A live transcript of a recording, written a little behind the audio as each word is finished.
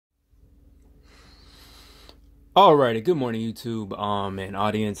Alrighty, good morning YouTube, and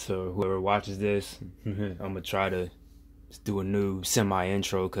audience or whoever watches this. I'm gonna try to do a new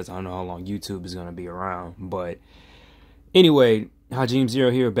semi-intro because I don't know how long YouTube is gonna be around. But anyway, Hajim Zero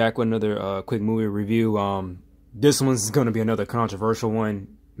here, back with another quick movie review. This one's gonna be another controversial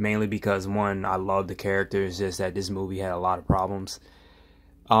one, mainly because one, I love the characters, just that this movie had a lot of problems.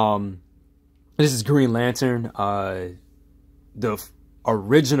 Um, this is Green Lantern, the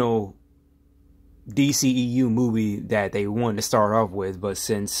original DCEU movie that they wanted to start off with, but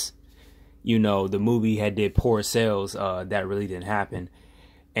since the movie had did poor sales, that really didn't happen.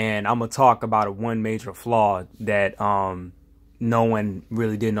 And I'm gonna talk about one major flaw that no one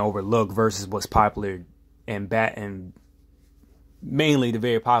really didn't overlook versus what's popular and mainly the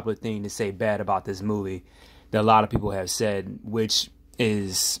very popular thing to say bad about this movie that a lot of people have said, which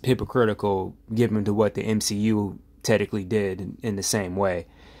is hypocritical given to what the MCU technically did in the same way.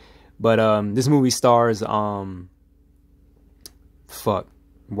 But this movie stars why'd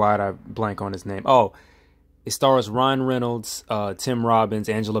I blank on his name? Oh, it stars Ryan Reynolds, Tim Robbins,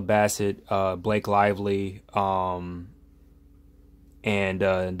 Angela Bassett, Blake Lively, and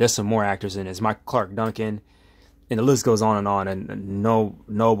there's some more actors in it. It's Clarke, Duncan, and the list goes on. And no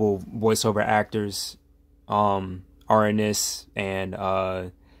notable voiceover actors are in this, and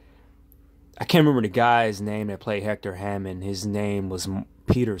I can't remember the guy's name that played Hector Hammond. His name was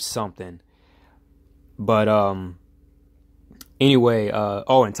Peter something. But anyway,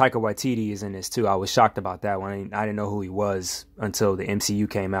 oh, and Taika Waititi is in this too. I was shocked about that one. I didn't know who he was until the MCU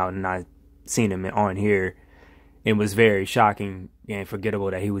came out and I seen him on here. It was very shocking and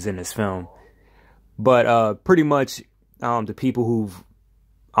forgettable that he was in this film. But pretty much the people who've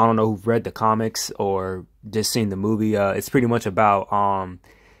read the comics or just seen the movie, it's pretty much about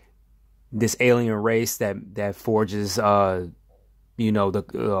this alien race that forges the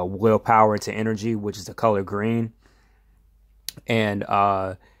willpower to energy, which is the color green. And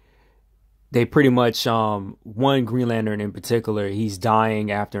they pretty much one Green Lantern in particular, he's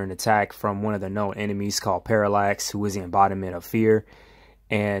dying after an attack from one of the known enemies called Parallax, who is the embodiment of fear.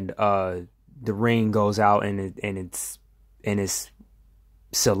 And the ring goes out and it's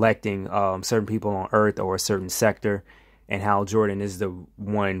selecting certain people on Earth or a certain sector. And Hal Jordan is the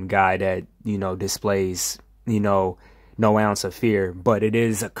one guy that, displays, no ounce of fear. But it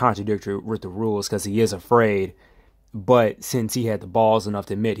is a contradictory with the rules because he is afraid. But since he had the balls enough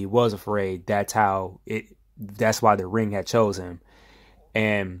to admit he was afraid, that's why the ring had chosen him.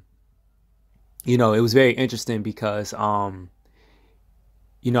 And, it was very interesting because, the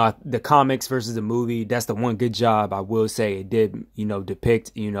comics versus the movie, that's the one good job I will say it did,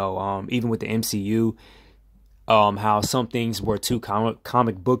 depict, even with the MCU, how some things were too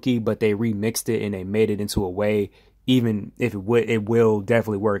comic booky, but they remixed it and they made it into a way, even if it will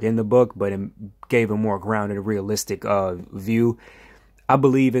definitely work in the book, but it gave a more grounded, realistic view. I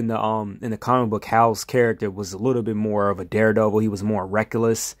believe in the comic book, Hal's character was a little bit more of a daredevil. He was more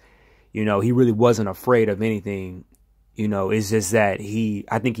reckless. He really wasn't afraid of anything. It's just that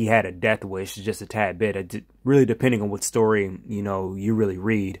I think he had a death wish, just a tad bit, really depending on what story, you really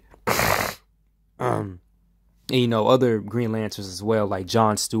read. And, other Green Lanterns as well, like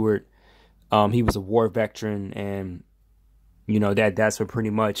John Stewart. He was a war veteran, and that's what pretty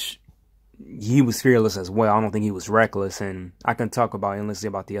much he was fearless as well. I don't think he was reckless, and I can talk about endlessly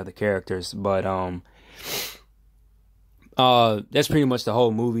about the other characters, but that's pretty much the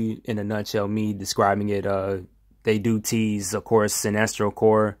whole movie in a nutshell. Me describing it. They do tease, of course, Sinestro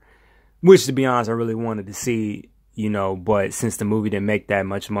Corps, which to be honest, I really wanted to see. But since the movie didn't make that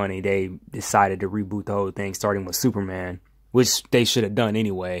much money, they decided to reboot the whole thing, starting with Superman, which they should have done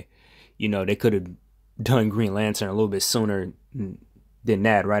anyway. They could have done Green Lantern a little bit sooner than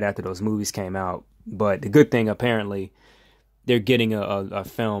that, right after those movies came out. But the good thing, apparently, they're getting a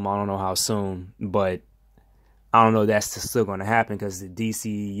film. I don't know how soon, but I don't know if that's still going to happen because the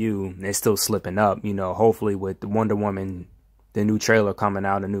DCEU is still slipping up. Hopefully with Wonder Woman, the new trailer coming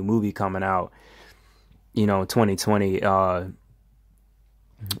out, a new movie coming out, in 2020,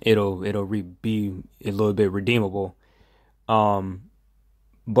 it'll be a little bit redeemable.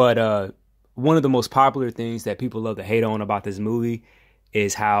 But one of the most popular things that people love to hate on about this movie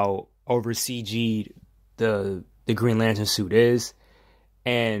is how over CG'd the Green Lantern suit is.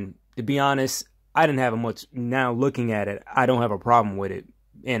 And to be honest, I didn't have now looking at it, I don't have a problem with it.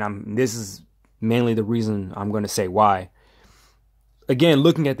 And this is mainly the reason I'm going to say why. Again,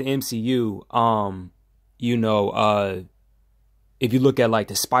 looking at the MCU, if you look at like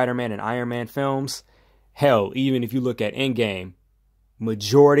the Spider-Man and Iron Man films, hell, even if you look at Endgame,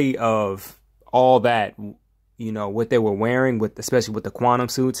 majority of all that, what they were wearing, especially with the Quantum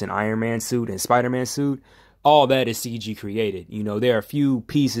suits and Iron Man suit and Spider-Man suit, all that is CG created. You know, there are a few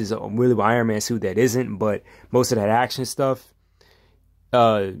pieces of really Iron Man suit that isn't, but most of that action stuff,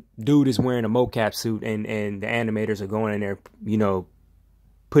 dude is wearing a mocap suit, and the animators are going in there, you know,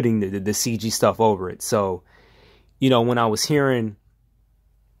 putting the CG stuff over it. So, you know, when I was hearing,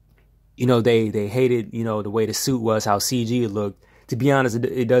 you know, they hated, you know, the way the suit was, how CG it looked. To be honest,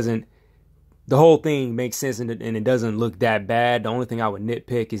 it doesn't. The whole thing makes sense, and it doesn't look that bad. The only thing I would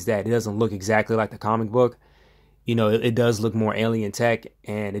nitpick is that it doesn't look exactly like the comic book. You know, it does look more alien tech,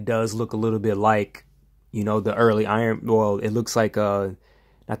 and it does look a little bit like, you know, the early well, it looks like not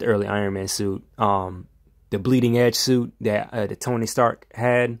the early Iron Man suit, the Bleeding Edge suit that Tony Stark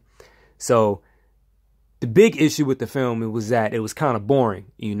had. So the big issue with the film, it was that it was kind of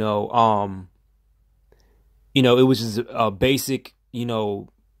boring. You know, it was just a basic, you know,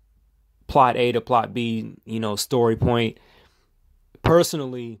 plot A to plot B, you know, story point.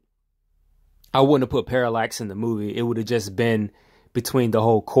 Personally, I wouldn't have put Parallax in the movie. It would have just been between the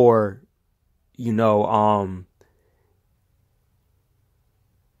whole core, you know,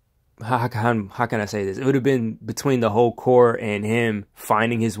 how can I say this? It would have been between the whole core and him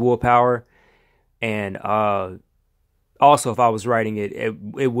finding his willpower. And also, if I was writing it,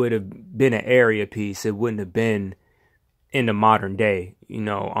 it would have been an area piece. It wouldn't have been in the modern day. You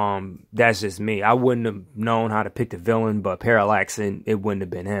know, that's just me. I wouldn't have known how to pick the villain, but Parallax, and it wouldn't have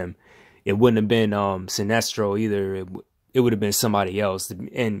been him. It wouldn't have been Sinestro either. It would have been somebody else.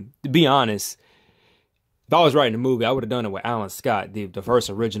 And to be honest, if I was writing a movie, I would have done it with Alan Scott, the first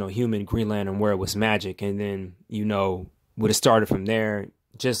original human Green Lantern, where it was magic, and then, you know, would have started from there.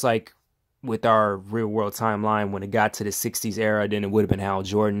 Just like with our real world timeline, when it got to the 60s era, then it would have been Hal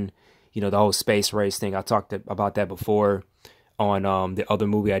Jordan. You know, the whole space race thing. I talked about that before on the other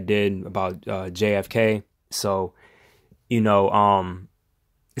movie I did about JFK. So, you know,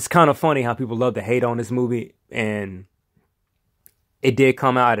 it's kind of funny how people love to hate on this movie. And it did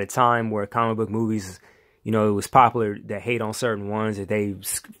come out at a time where comic book movies, you know, it was popular to hate on certain ones, that they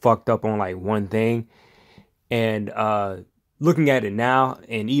fucked up on like one thing. And looking at it now,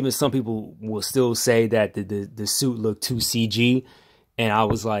 and even some people will still say that the suit looked too CG. And I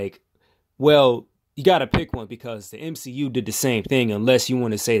was like, well, you got to pick one, because the MCU did the same thing, unless you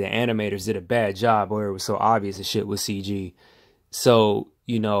want to say the animators did a bad job or it was so obvious the shit was CG. So,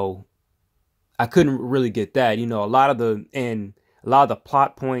 you know, I couldn't really get that. You know, a lot of the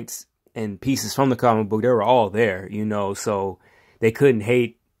plot points and pieces from the comic book, they were all there, you know, so they couldn't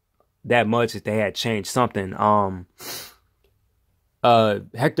hate that much if they had changed something.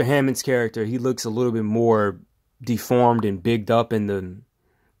 Hector Hammond's character, he looks a little bit more deformed and bigged up in the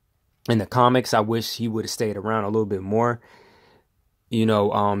comics. I wish he would have stayed around a little bit more. You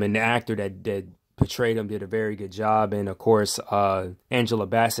know, and the actor that portrayed him did a very good job. And of course, Angela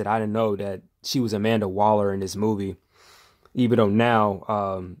Bassett, I didn't know that she was Amanda Waller in this movie, even though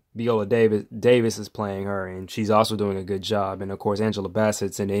now Viola Davis is playing her, and she's also doing a good job. And of course, Angela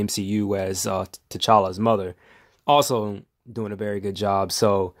Bassett's in the MCU as T'Challa's mother, also doing a very good job.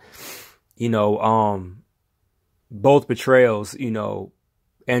 So, you know, both portrayals, you know,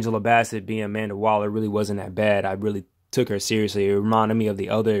 Angela Bassett being Amanda Waller really wasn't that bad. I really took her seriously. It reminded me of the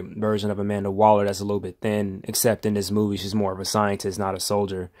other version of Amanda Waller that's a little bit thin, except in this movie she's more of a scientist, not a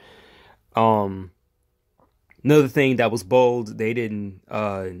soldier. Another thing that was bold, they didn't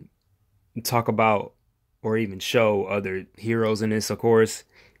talk about or even show other heroes in this, of course.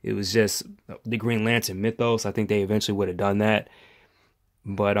 It was just the Green Lantern mythos. I think they eventually would have done that.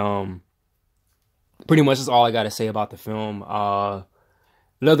 But pretty much that's all I got to say about the film.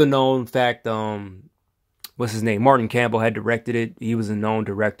 Another known fact, what's his name? Martin Campbell had directed it. He was a known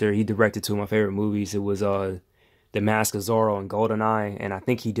director. He directed two of my favorite movies. It was The Mask of Zorro and GoldenEye. And I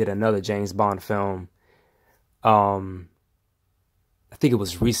think he did another James Bond film. I think it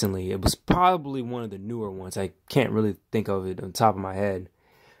was recently. It was probably one of the newer ones. I can't really think of it on the top of my head.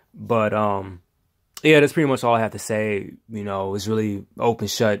 But yeah, that's pretty much all I have to say. You know, it's really open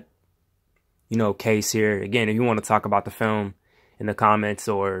shut, you know, case here. Again, if you want to talk about the film in the comments,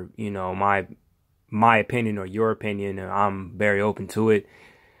 or, you know, my opinion or your opinion, I'm very open to it.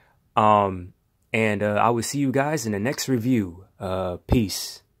 And I will see you guys in the next review.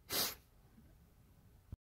 Peace.